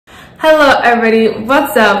Hello everybody,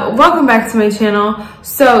 what's up? Welcome back to my channel.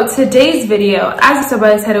 So today's video, as you saw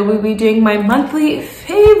by the title, we'll be doing my monthly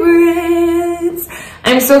favorites.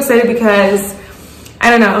 I'm so excited because, I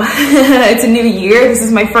don't know, it's a new year. This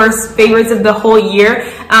is my first favorites of the whole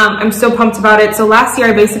year. I'm so pumped about it. So last year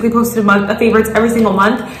I basically posted a favorites every single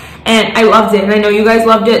month and I loved it and I know you guys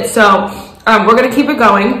loved it. So we're gonna keep it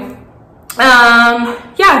going.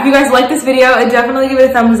 Yeah, if you guys like this video, definitely give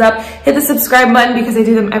it a thumbs up, hit the subscribe button because I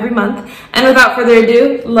do them every month, and without further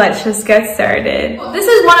ado, let's just get started. This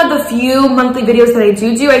is one of the few monthly videos that I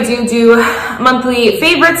do. I do monthly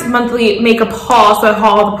favorites, monthly makeup haul, so I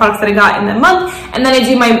haul all the products that I got in the month, and then I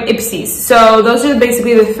do my Ipsies. So those are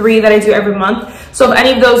basically the three that I do every month. So if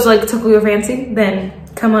any of those like tickle your fancy, then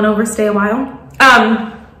come on over, stay a while.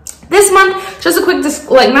 This month, just a quick,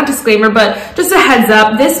 not disclaimer, but just a heads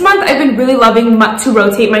up. This month, I've been really loving to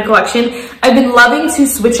rotate my collection. I've been loving to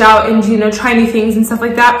switch out and, you know, try new things and stuff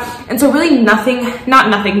like that. And so really not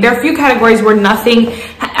nothing. There are a few categories where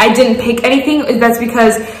I didn't pick anything. That's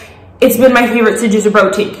because it's been my favorite to just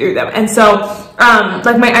rotate through them. And so,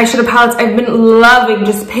 like my eyeshadow palettes, I've been loving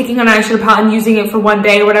just picking an eyeshadow palette and using it for one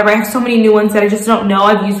day or whatever. I have so many new ones that I just don't know.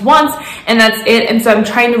 I've used once and that's it. And so I'm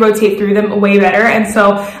trying to rotate through them way better. And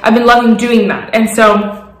so I've been loving doing that. And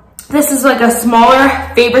so this is like a smaller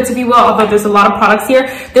favorites, if you will, although there's a lot of products here.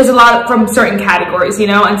 There's a lot from certain categories, you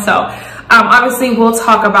know? And so, obviously we'll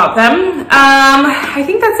talk about them. I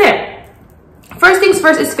think that's it. First things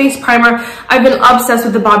first is face primer. I've been obsessed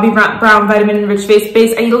with the Bobbi Brown Vitamin Enriched Face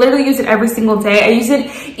Base. I literally use it every single day. I use it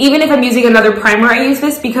even if I'm using another primer. I use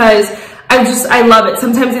this because I love it.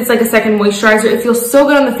 Sometimes it's like a second moisturizer. It feels so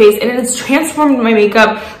good on the face and it's transformed my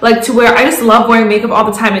makeup like to where I just love wearing makeup all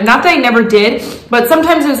the time. And not that I never did, but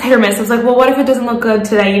sometimes it was hit or miss. I was like, well, what if it doesn't look good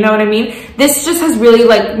today? You know what I mean? This just has really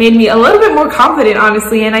like made me a little bit more confident,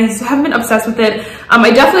 honestly, and I have been obsessed with it. I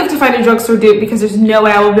definitely have to find a drugstore dupe because there's no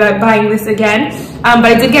way I will be buying this again. But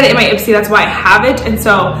I did get it in my Ipsy, that's why I have it, and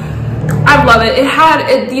so I love it.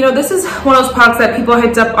 You know, this is one of those products that people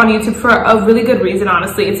hyped up on YouTube for a really good reason,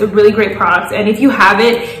 honestly. It's a really great product, and if you have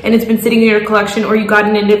it and it's been sitting in your collection or you got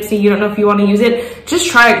it in Ipsy, you don't know if you want to use it, just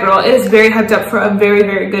try it, girl. It is very hyped up for a very,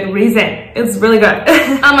 very good reason. It's really good.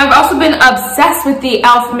 I've also been obsessed with the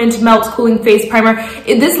e.l.f. Mint Melt Cooling Face Primer.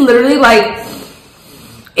 This literally, like,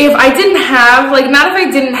 if I didn't have, like, not if I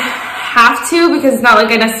didn't have to, because it's not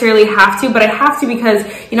like I necessarily have to, but I have to because,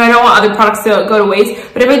 you know, I don't want other products to go to waste.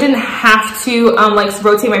 But if I didn't have to like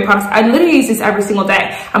rotate my products, I literally use this every single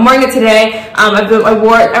day. I'm wearing it today. I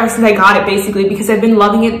wore it ever since I got it, basically, because I've been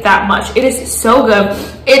loving it that much. It is so good.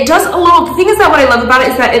 It does the thing is that what I love about it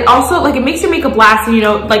is that it also, like, it makes your makeup last, and, you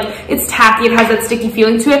know, like, it's tacky, it has that sticky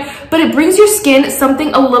feeling to it, but it brings your skin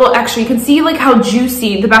something a little extra. You can see like how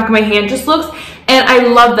juicy the back of my hand just looks. And I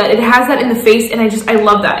love that. It has that in the face, and I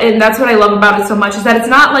love that. And that's what I love about it so much, is that it's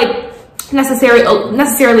not like necessarily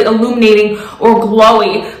illuminating or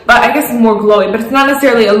glowy, but I guess more glowy, but it's not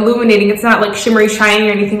necessarily illuminating. It's not like shimmery, shiny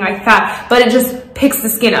or anything like that, but it just picks the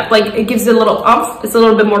skin up. Like, it gives it a little oomph. It's a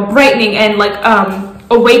little bit more brightening and like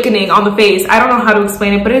awakening on the face. I don't know how to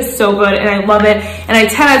explain it, but it's so good and I love it. And I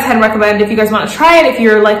 10 out of 10 recommend if you guys want to try it. If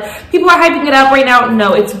you're like, people are hyping it up right now,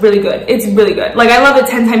 no, it's really good. It's really good. Like, I love it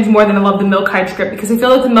 10 times more than I love the Milk Hydro Grip, because I feel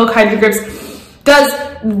like the Milk Hydro Grips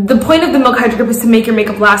the point of the Milk Hydro Grip is to make your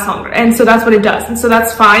makeup last longer, and so that's what it does, and so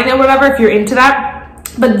that's fine or whatever if you're into that.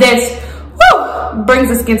 But this, woo, brings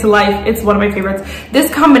the skin to life. It's one of my favorites.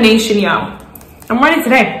 This combination, yo, I'm wearing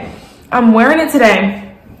it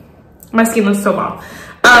today. My skin looks so bomb.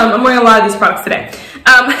 I'm wearing a lot of these products today.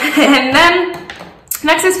 And then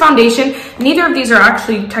next is foundation. Neither of these are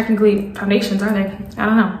actually technically foundations, are they? I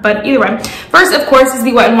don't know, but either way. First, of course, is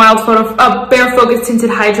the Wet n Wild BareFocus Tinted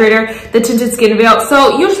Hydrator, the Tinted Skin Veil.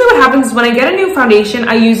 So usually what happens is when I get a new foundation,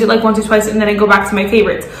 I use it like once or twice and then I go back to my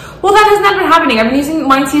favorites. Well, that has not been happening. I've been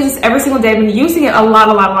wanting to use this every single day. I've been using it a lot.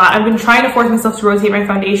 I've been trying to force myself to rotate my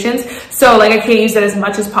foundations. So like, I can't use it as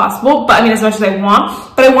much as possible, but I mean, as much as I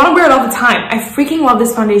want, but I want to wear it all the time. I freaking love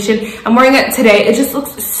this foundation. I'm wearing it today. It just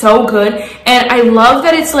looks so good. And I love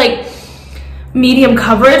that it's like medium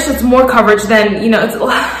coverage. It's more coverage than, you know,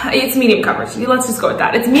 it's medium coverage. Let's just go with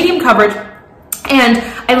that. It's medium coverage. And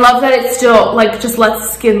I love that it still like just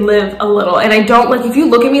lets skin live a little. And I don't, like, if you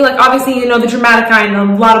look at me, like, obviously, you know, the dramatic eye and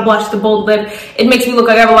a lot of blush, the bold lip, it makes me look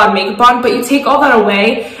like I have a lot of makeup on, but you take all that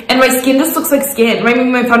away and my skin just looks like skin.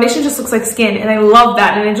 My foundation just looks like skin, and I love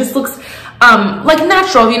that. And it just looks like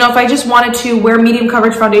natural. You know, if I just wanted to wear medium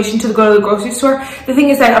coverage foundation to go to the grocery store, the thing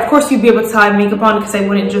is that of course you'd be able to tell I have makeup on because I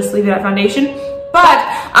wouldn't just leave that foundation. but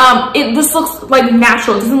it just looks like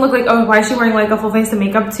natural. It doesn't look like, oh, why is she wearing like a full face of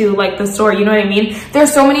makeup to like the store, you know what I mean?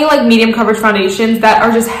 There's so many like medium coverage foundations that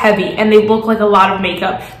are just heavy and they look like a lot of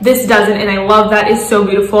makeup. This doesn't, and I love that. It's so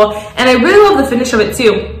beautiful, and I really love the finish of it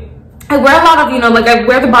too. I wear a lot of, you know, like I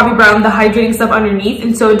wear the Bobbi Brown, the hydrating stuff underneath,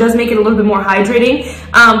 and so it does make it a little bit more hydrating.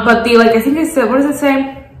 But the, like, I think it said, what does it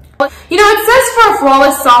say? You know, it says for a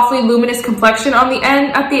flawless, softly luminous complexion on the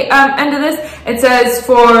end, at the end of this. It says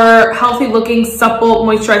for healthy looking, supple,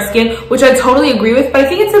 moisturized skin, which I totally agree with, but I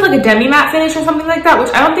think it said like a demi-matte finish or something like that,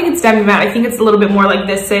 which I don't think it's demi-matte. I think it's a little bit more like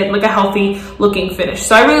this, said like a healthy looking finish.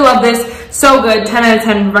 So I really love this. So good. 10 out of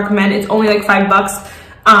 10 recommend. It's only like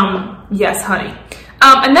 $5. Yes, honey.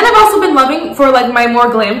 And then I've also been loving, for like my more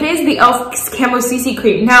glam days, the e.l.f. Camo CC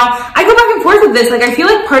cream. Now, I go back and forth with this. Like, I feel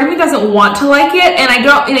like part of me doesn't want to like it, and I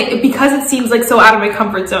don't, because it seems like so out of my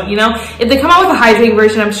comfort zone, you know? If they come out with a hydrating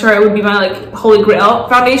version, I'm sure it would be my like holy grail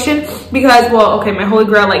foundation, because, well, okay, my holy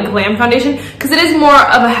grail like glam foundation, because it is more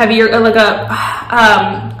of a heavier, like a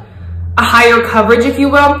higher coverage, if you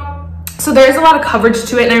will. So there's a lot of coverage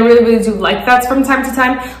to it, and I really, really do like that from time to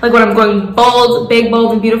time. Like when I'm going bold, big,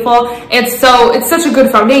 bold, and beautiful. It's such a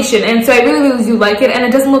good foundation, and so I really, really do like it, and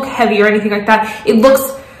it doesn't look heavy or anything like that. It looks,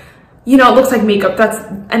 you know, it looks like makeup. That's,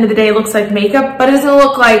 end of the day, it looks like makeup, but it doesn't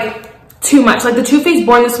look like too much. Like the Too Faced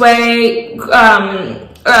Born This Way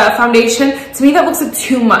foundation, to me that looks like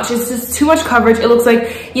too much. It's just too much coverage. It looks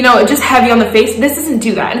like, you know, just heavy on the face. This doesn't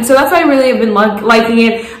do that, and so that's why I really have been liking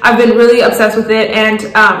it. I've been really obsessed with it, and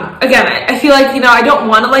again, I feel like, you know, I don't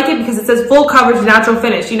want to like it because it says full coverage, natural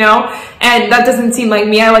finish, you know, and that doesn't seem like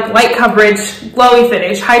me. I like light coverage, glowy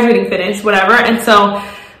finish, hydrating finish, whatever, and so,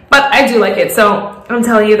 but I do like it, so I'm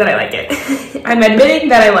telling you that I like it. I'm admitting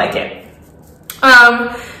that I like it.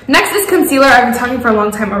 Next is concealer. I've been talking for a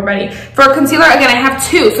long time already. For concealer, again, I have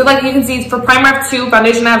two. So like you can see, for primer I have two,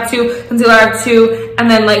 foundation I have two, concealer I have two, and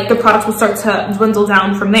then like the products will start to dwindle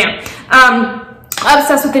down from there. I'm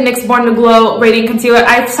obsessed with the NYX Born to Glow Radiant Concealer.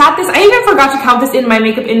 I've sat this, I even forgot to count this in my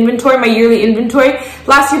makeup inventory, my yearly inventory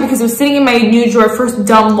last year, because it was sitting in my new drawer for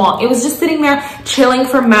dumb long. It was just sitting there chilling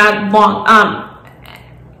for mad long.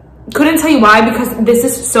 Couldn't tell you why, because this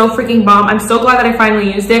is so freaking bomb. I'm so glad that I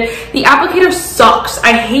finally used it. The applicator sucks.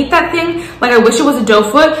 I hate that thing. Like, I wish it was a doe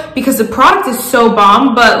foot, because the product is so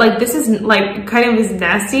bomb, but like this is like kind of is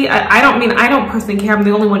nasty. I don't personally care. I'm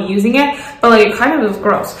the only one using it, but like it kind of is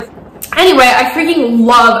gross. Anyway, I freaking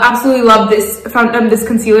love, absolutely love this this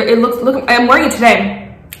concealer. It looks, look, I'm wearing it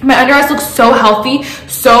today. My under eyes look so healthy,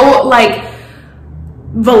 so like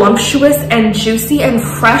voluptuous and juicy and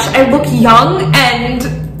fresh. I look young,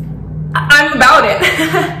 and I'm about it.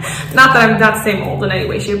 Not that I'm not the same old in any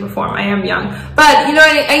way, shape, or form. I am young, but you know,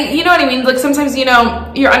 you know what I mean. Like sometimes, you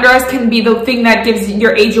know, your under eyes can be the thing that gives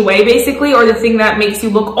your age away, basically, or the thing that makes you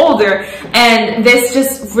look older. And this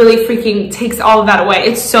just really freaking takes all of that away.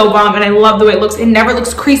 It's so bomb, and I love the way it looks. It never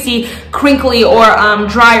looks creasy, crinkly, or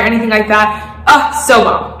dry or anything like that. So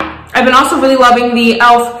bomb. I've been also really loving the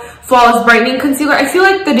e.l.f. Flawless Brightening Concealer. I feel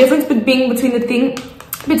like the difference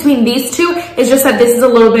between these two is just that this is a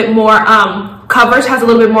little bit more coverage, has a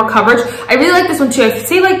little bit more coverage. I really like this one too. I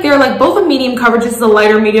say like they're like both a medium coverage. This is a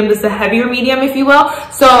lighter medium, this is a heavier medium, if you will.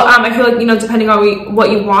 So I feel like, you know, depending on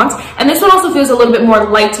what you want. And this one also feels a little bit more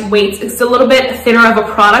lightweight. It's a little bit thinner of a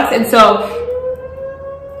product, and so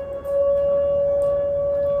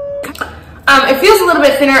it feels a little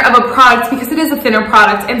bit thinner of a product because it is a thinner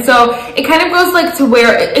product, and so it kind of goes like to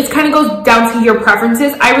where it kind of goes down to your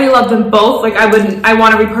preferences. I really love them both. Like I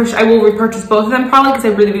will repurchase both of them probably, because I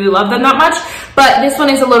really, really love them that much. But this one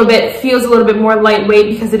is feels a little bit more lightweight,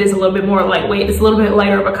 because it is a little bit more lightweight. It's a little bit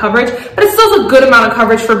lighter of a coverage, but it's still a good amount of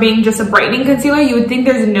coverage for being just a brightening concealer. You would think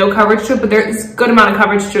there's no coverage to it, but there's a good amount of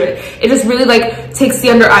coverage to it. It just really like takes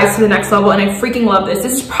the under eyes to the next level, and I freaking love this.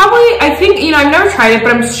 This is probably, I think, you know, I've never tried it,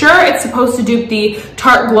 but I'm sure it's supposed to dupe the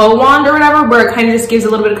Tarte Glow Wand or whatever, where it kind of just gives a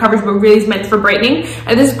little bit of coverage, but really is meant for brightening.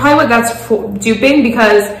 And this is probably what that's for, duping,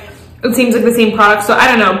 because it seems like the same product. So I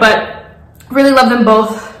don't know, but really love them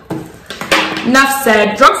both. Enough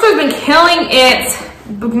said. Drugstore's been killing it,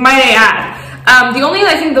 might I add. The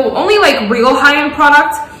only like real high-end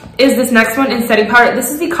product is this next one in setting powder.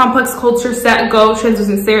 This is the Complex Culture Set Go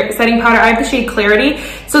Translucent Setting Powder. I have the shade Clarity.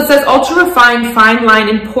 So it says ultra refined, fine line,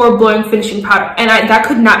 and pore blowing finishing powder. And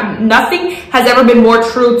nothing has ever been more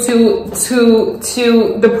true to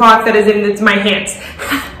the product that is in my hands.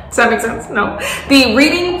 Does that make sense? No. The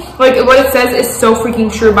reading, like what it says, is so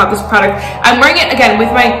freaking true about this product. I'm wearing it again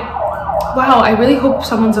with my, wow, I really hope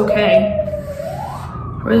someone's okay.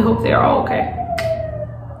 I really hope they are all okay.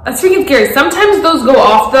 That's freaking scary. Sometimes those go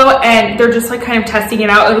off though, and they're just like kind of testing it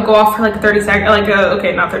out. It'll go off for like 30 seconds, like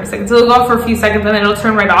okay, not 30 seconds. It'll go off for a few seconds and then it'll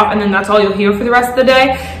turn right off, and then that's all you'll hear for the rest of the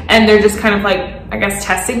day. And they're just kind of like, I guess,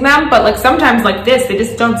 testing them. But like sometimes like this, they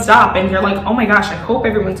just don't stop, and you're like, oh my gosh, I hope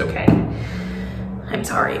everyone's okay. I'm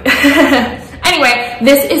sorry. Anyway,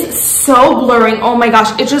 this is so blurring. Oh my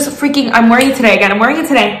gosh, it just freaking, I'm wearing it today again. I'm wearing it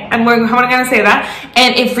today. How am I gonna say that?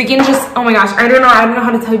 And it freaking just, oh my gosh, I don't know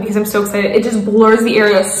how to tell you because I'm so excited. It just blurs the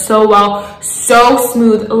area so well, so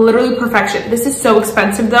smooth, literally perfection. This is so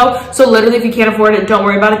expensive though, so literally if you can't afford it, don't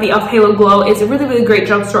worry about it. The e.l.f. Halo Glow is a really, really great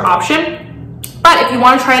drugstore option. But if you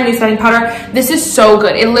want to try a new setting powder, this is so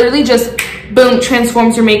good. It literally just, boom,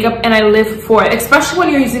 transforms your makeup, and I live for it. Especially when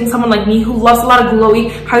you're using someone like me who loves a lot of glowy,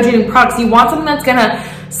 hydrating products. You want something that's gonna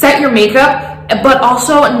set your makeup, but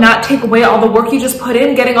also not take away all the work you just put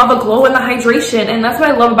in, getting all the glow and the hydration. And that's what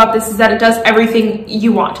I love about this, is that it does everything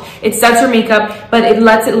you want. It sets your makeup, but it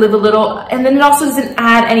lets it live a little, and then it also doesn't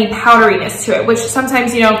add any powderiness to it, which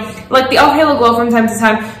sometimes, you know, like the e.l.f. Halo Glow from time to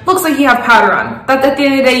time looks like you have powder on. But at the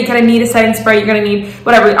end of the day, you're gonna need a setting spray, you're gonna need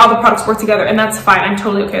whatever, all the products work together, and that's fine. I'm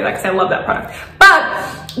totally okay with that because I love that product.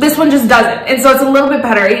 But this one just doesn't, and so it's a little bit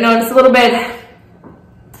better, you know, it's a little bit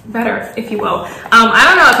better, if you will. I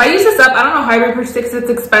don't know if I use this up, I don't know how I repurchased it because it's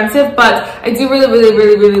expensive, but I do really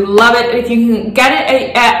love it. And if you can get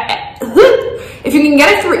it if you can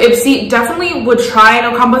get it through Ipsy, definitely would try. I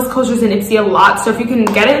know Complex Closures in Ipsy a lot, so if you can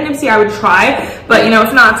get it in Ipsy, I would try, but you know,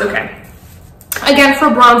 if not, it's okay. Again, for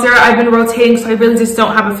bronzer, I've been rotating, so I really just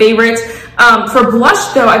don't have a favorite. For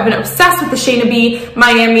blush though, I've been obsessed with the Shaina B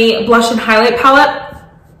Miami Blush and Highlight Palette.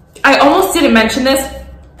 I almost didn't mention this,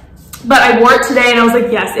 but I wore it today and I was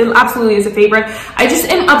like, yes, it absolutely is a favorite. I just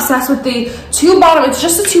am obsessed with the two bottom, it's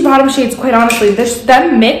just the two bottom shades, quite honestly.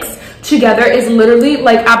 Them mixed together is literally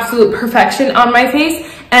like absolute perfection on my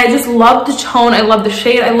face. And I just love the tone, I love the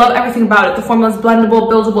shade, I love everything about it. The formula is blendable,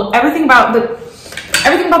 buildable, everything about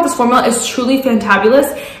this formula is truly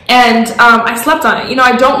fantabulous. And I slept on it. You know,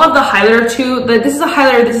 I don't love the highlighter too. This is a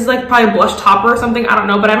highlighter, this is like probably a blush topper or something, I don't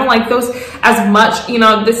know, but I don't like those as much. You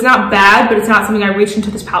know, this is not bad, but it's not something I reached into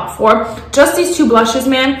this palette for. Just these two blushes,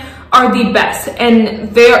 man, are the best,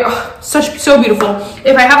 and they're so beautiful.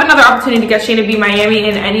 If I have another opportunity to get Shaina B Miami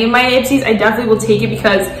in any of my Ipsies, I definitely will take it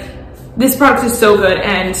because this product is so good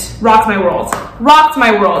and rocked my world. Rocked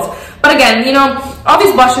my world. But again, you know, all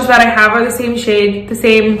these blushes that I have are the same shade, the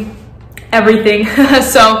same everything.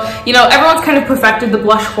 So, you know, everyone's kind of perfected the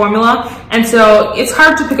blush formula, and so it's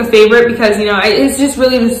hard to pick a favorite because, you know, it's just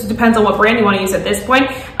really just depends on what brand you want to use at this point.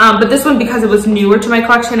 But this one, because it was newer to my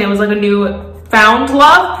collection, it was like a new found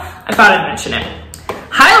love, I thought I'd mention it.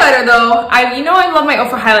 Highlighter though, you know I love my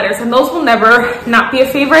Ofra highlighters, and those will never not be a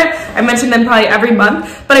favorite. I mention them probably every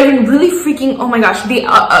month, but I've been really freaking, oh my gosh, the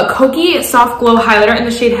Kokie Soft Glow Highlighter in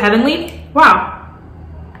the shade Heavenly. Wow.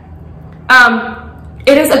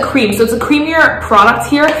 It is a cream, so it's a creamier product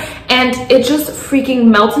here, and it just freaking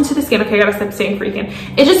melts into the skin. Okay, I gotta stop saying freaking.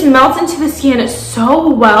 It just melts into the skin so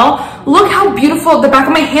well. Look how beautiful the back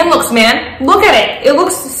of my hand looks, man. Look at it. It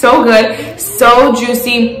looks so good, so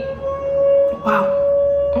juicy. Wow.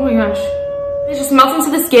 Oh my gosh. It just melts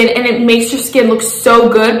into the skin and it makes your skin look so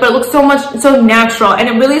good, but it looks so natural, and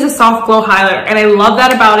it really is a soft glow highlighter, and I love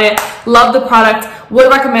that about it. Love the product, would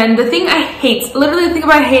recommend. The thing I hate, literally the thing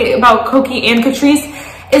I hate about Kokie and Catrice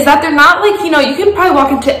is that they're not like, you know, you can probably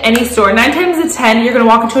walk into any store. 9 times out of 10, you're gonna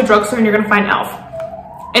walk into a drugstore and you're gonna find e.l.f.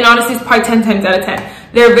 And honestly, it's probably 10 times out of 10.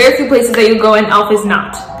 There are very few places that you go and e.l.f. is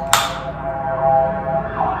not.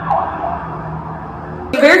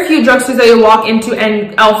 Very few drugstores that you walk into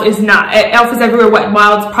and e.l.f. is not. e.l.f. is everywhere. Wet n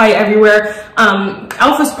Wild's probably everywhere.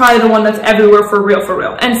 e.l.f. is probably the one that's everywhere for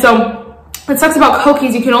real. And so what sucks about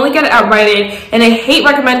Kokie's, you can only get it at Rite Aid, and I hate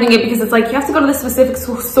recommending it because it's like you have to go to the specific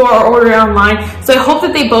store or order it online. So I hope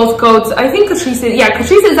that they both go to, I think Catrice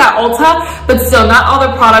is at Ulta, but still not all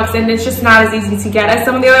their products, and it's just not as easy to get as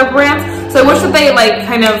some of the other brands. So I wish that they like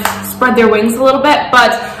kind of spread their wings a little bit,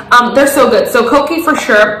 but they're so good. So Kokie for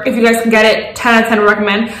sure, if you guys can get it, 10 out of 10 would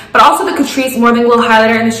recommend. But also the Catrice More Than Glow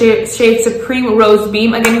Highlighter in the shade Supreme Rose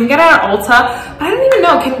Beam. Again, you can get it at Ulta, but I don't even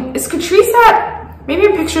know, is Catrice at, maybe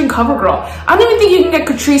I'm picturing CoverGirl. I don't even think you can get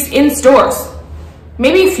Catrice in stores.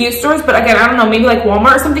 Maybe a few stores, but again, I don't know, maybe like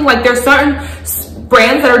Walmart or something. Like there's certain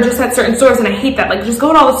brands that are just at certain stores, and I hate that. Like just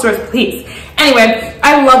go to all the stores, please. Anyway,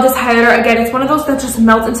 I love this highlighter. Again, it's one of those that just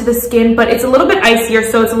melts into the skin, but it's a little bit icier,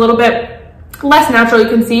 so it's a little bit less natural, you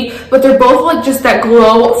can see, but they're both like just that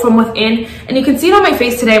glow from within, and you can see it on my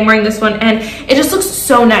face today. I'm wearing this one and it just looks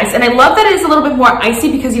so nice, and I love that it's a little bit more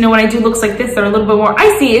icy, because you know when I do looks like this, they're a little bit more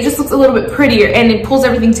icy, it just looks a little bit prettier and it pulls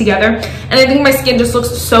everything together, and I think my skin just looks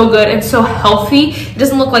so good and so healthy. It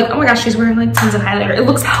doesn't look like, oh my gosh, she's wearing like tons of highlighter. It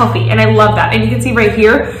looks healthy, and I love that. And you can see right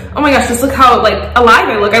here, oh my gosh, just look how like alive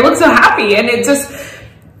I look. I look so happy, and it just,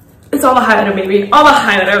 it's all the highlighter, baby, all the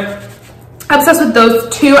highlighter. Obsessed with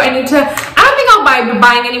those two. I don't think I'll be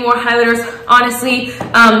buying any more highlighters, honestly,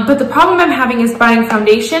 but the problem I'm having is buying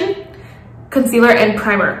foundation, concealer, and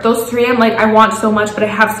primer. Those three I'm like, I want so much, but I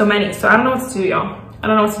have so many, so I don't know what to do, y'all. I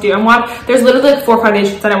don't know what to do. There's literally like 4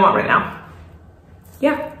 foundations that I want right now.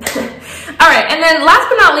 Yeah. All right, and then last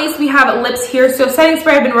but not least, we have lips here. So setting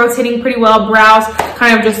spray, I've been rotating pretty well. Brows,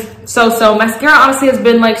 kind of just so-so. Mascara honestly has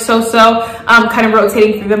been like so-so, kind of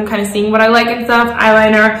rotating through them, kind of seeing what I like and stuff.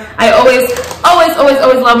 Eyeliner, I always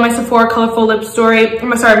love my Sephora Colorful Lip Story.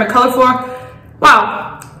 My Colorful,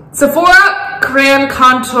 wow. Sephora Crayon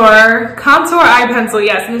Contour Eye Pencil,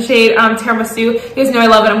 yes, in the shade Tiramisu. You guys know I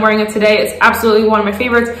love it. I'm wearing it today. It's absolutely one of my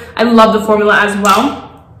favorites. I love the formula as well.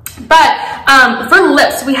 But for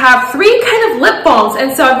lips, we have 3 kind of lip balms,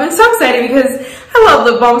 and so I've been so excited because I love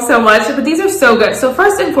lip balms so much, but these are so good. So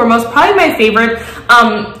first and foremost, probably my favorite,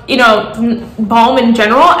 you know, balm in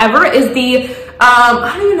general ever is the,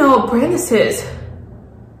 I don't even know what brand this is.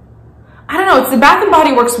 I don't know, it's the Bath &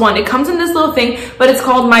 Body Works one. It comes in this little thing, but it's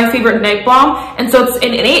called My Favorite Night Balm, and so it's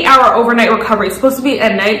an 8-hour overnight recovery. It's supposed to be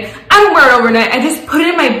at night. I don't wear it overnight. I just put it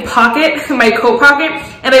in my pocket, my coat pocket,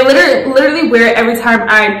 and I literally wear it every time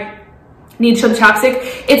I need some chapstick.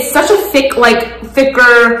 It's such a thick, like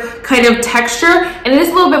thicker kind of texture, and it is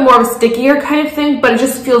a little bit more of a stickier kind of thing, but it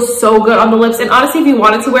just feels so good on the lips. And honestly, if you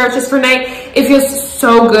wanted to wear it just for night, it feels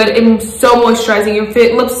so good and so moisturizing. Your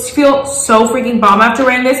lips feel so freaking bomb after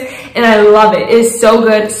wearing this, and I love it. It is so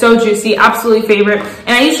good, so juicy, absolutely favorite. And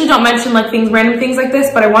I usually don't mention like random things like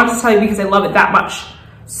this, but I wanted to tell you because I love it that much.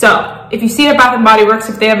 So if you see it at Bath & Body Works,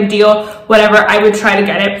 if they have a deal, whatever, I would try to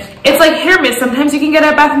get it. It's like hair mist. Sometimes you can get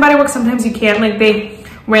it at Bath & Body Works, sometimes you can't. Like they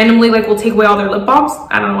randomly like will take away all their lip balms.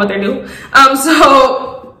 I don't know what they're doing.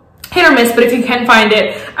 So hit or miss, but if you can find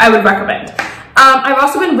it, I would recommend. I've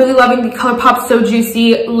also been really loving the Colourpop So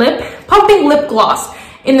Juicy Plumping Lip Gloss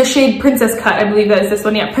in the shade Princess Cut. I believe that is this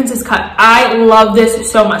one. Yeah, Princess Cut. I love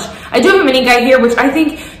this so much. I do have a mini guy here, which I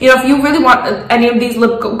think, you know, if you really want any of these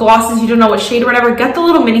lip glosses, you don't know what shade or whatever, get the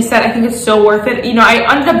little mini set. I think it's so worth it. You know, I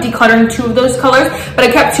ended up decluttering 2 of those colors, but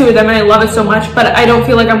I kept 2 of them and I love it so much, but I don't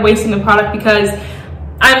feel like I'm wasting the product because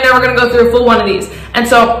I'm never gonna go through a full one of these. And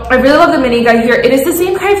so I really love the mini guy here. It is the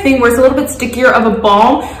same kind of thing where it's a little bit stickier of a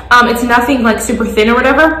balm. It's nothing like super thin or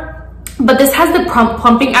whatever, but this has the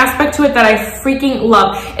plumping aspect to it that I freaking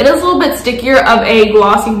love. It is a little bit stickier of a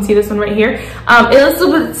gloss. You can see this one right here. It is a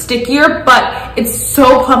little bit stickier, but it's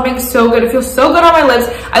so plumping, so good. It feels so good on my lips.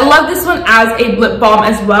 I love this one as a lip balm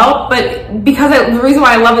as well, but because the reason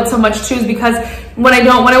why I love it so much too is because when I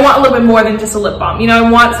want a little bit more than just a lip balm, you know,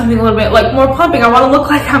 I want something a little bit like more plumping. I want to look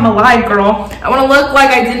like I'm alive, girl. I want to look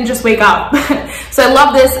like I didn't just wake up. So I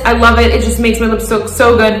love this. I love it. It just makes my lips look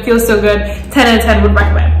so good, feels so good. 10 out of 10 would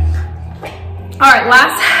recommend. All right,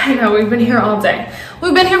 I know we've been here all day.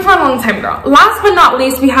 We've been here for a long time, girl. Last but not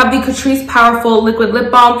least, we have the Catrice Powerful Liquid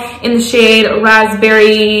Lip Balm in the shade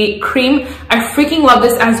Raspberry Cream. I freaking love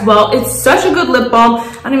this as well. It's such a good lip balm.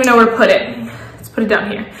 I don't even know where to put it. Let's put it down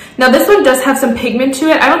here. Now this one does have some pigment to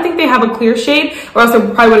it. I don't think they have a clear shade, or else I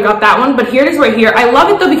probably would have got that one, but here it is right here. I love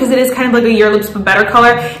it though because it is kind of like a Your Lips But Better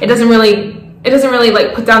color. It doesn't really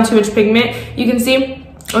like put down too much pigment. You can see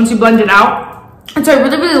once you blend it out. And so I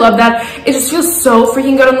really love that. It just feels so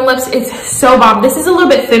freaking good on the lips. It's so bomb. This is a little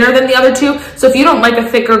bit thinner than the other 2. So if you don't like a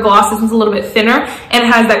thicker gloss, this one's a little bit thinner and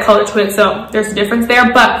it has that color to it. So there's a difference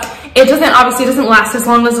there, but it doesn't last as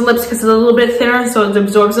long as the lips because it's a little bit thinner. So it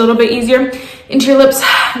absorbs a little bit easier into your lips.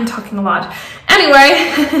 I'm talking a lot. Anyway,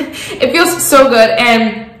 it feels so good.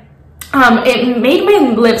 And it made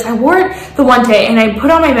my lips, I wore it the one day and I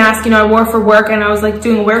put on my mask, you know, I wore it for work and I was like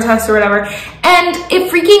doing a wear test or whatever, and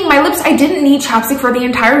my lips, I didn't need chapstick for the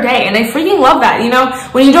entire day, and I freaking love that, you know,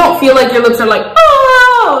 when you don't feel like your lips are like,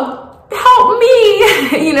 oh, help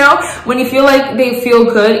me, you know, when you feel like they feel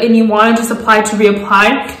good and you want to just apply to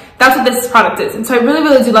reapply, that's what this product is. And so I really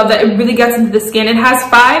do love that. It really gets into the skin. It has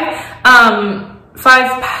five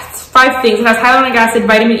things. It has hyaluronic acid,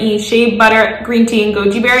 vitamin E, shea butter, green tea, and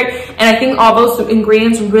goji berry. And I think all those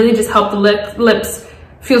ingredients really just help the lips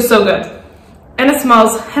feel so good. And it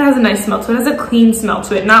has a nice smell to it. It has a clean smell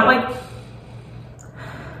to it, not like,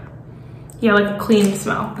 yeah, like a clean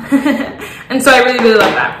smell. And so I really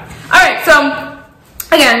love that. All right, so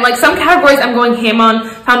again, like some categories I'm going ham on.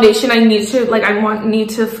 Foundation, I need to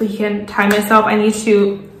freaking time myself. I need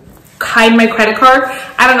to hide my credit card.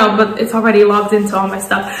 I don't know, but it's already logged into all my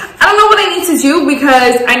stuff. I don't know what I need to do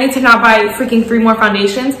because I need to not buy freaking 3 more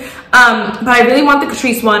foundations. But I really want the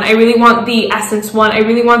Catrice one. I really want the Essence one. I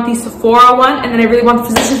really want the Sephora one. And then I really want the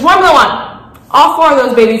Physicians Formula one. All 4 of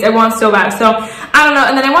those babies I want so bad. So I don't know.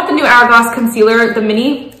 And then I want the new Hourglass concealer, the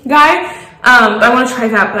mini guy. I want to try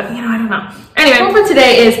that, but you know, I don't know. Anyway, for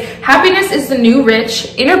today is happiness is the new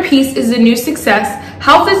rich, inner peace is the new success,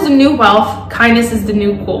 health is the new wealth, kindness is the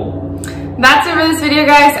new cool. That's it for this video,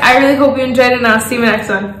 guys. I really hope you enjoyed it, and I'll see you in the next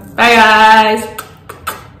one. Bye, guys.